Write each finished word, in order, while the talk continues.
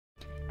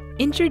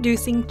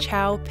Introducing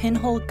Chao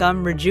Pinhole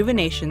Gum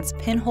Rejuvenation's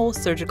Pinhole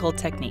Surgical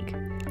Technique.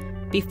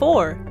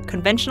 Before,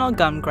 conventional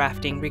gum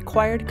grafting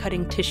required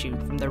cutting tissue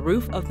from the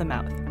roof of the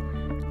mouth.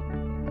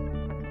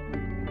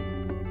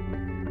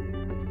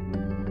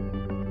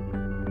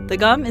 The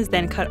gum is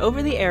then cut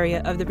over the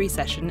area of the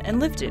recession and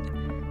lifted.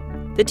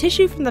 The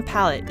tissue from the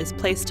palate is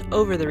placed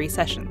over the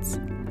recessions.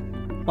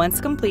 Once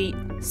complete,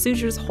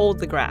 sutures hold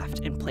the graft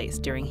in place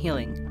during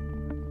healing.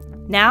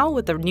 Now,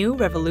 with the new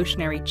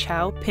revolutionary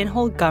Chao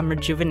Pinhole Gum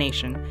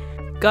Rejuvenation,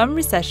 gum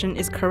recession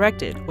is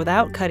corrected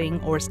without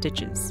cutting or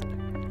stitches.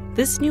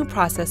 This new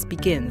process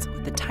begins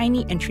with a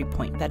tiny entry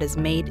point that is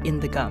made in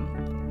the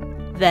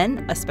gum.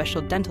 Then, a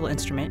special dental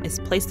instrument is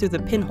placed through the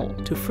pinhole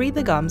to free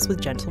the gums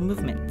with gentle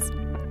movements.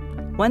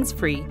 Once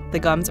free, the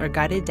gums are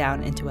guided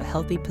down into a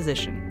healthy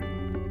position.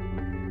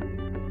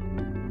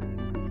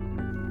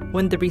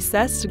 When the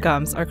recessed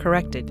gums are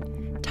corrected,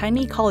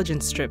 tiny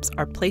collagen strips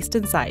are placed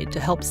inside to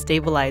help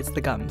stabilize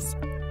the gums.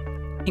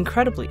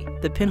 Incredibly,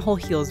 the pinhole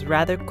heals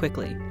rather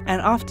quickly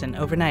and often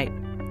overnight.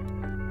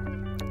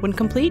 When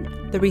complete,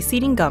 the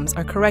receding gums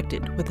are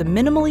corrected with a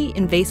minimally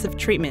invasive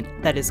treatment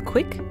that is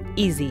quick,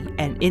 easy,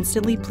 and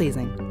instantly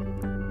pleasing.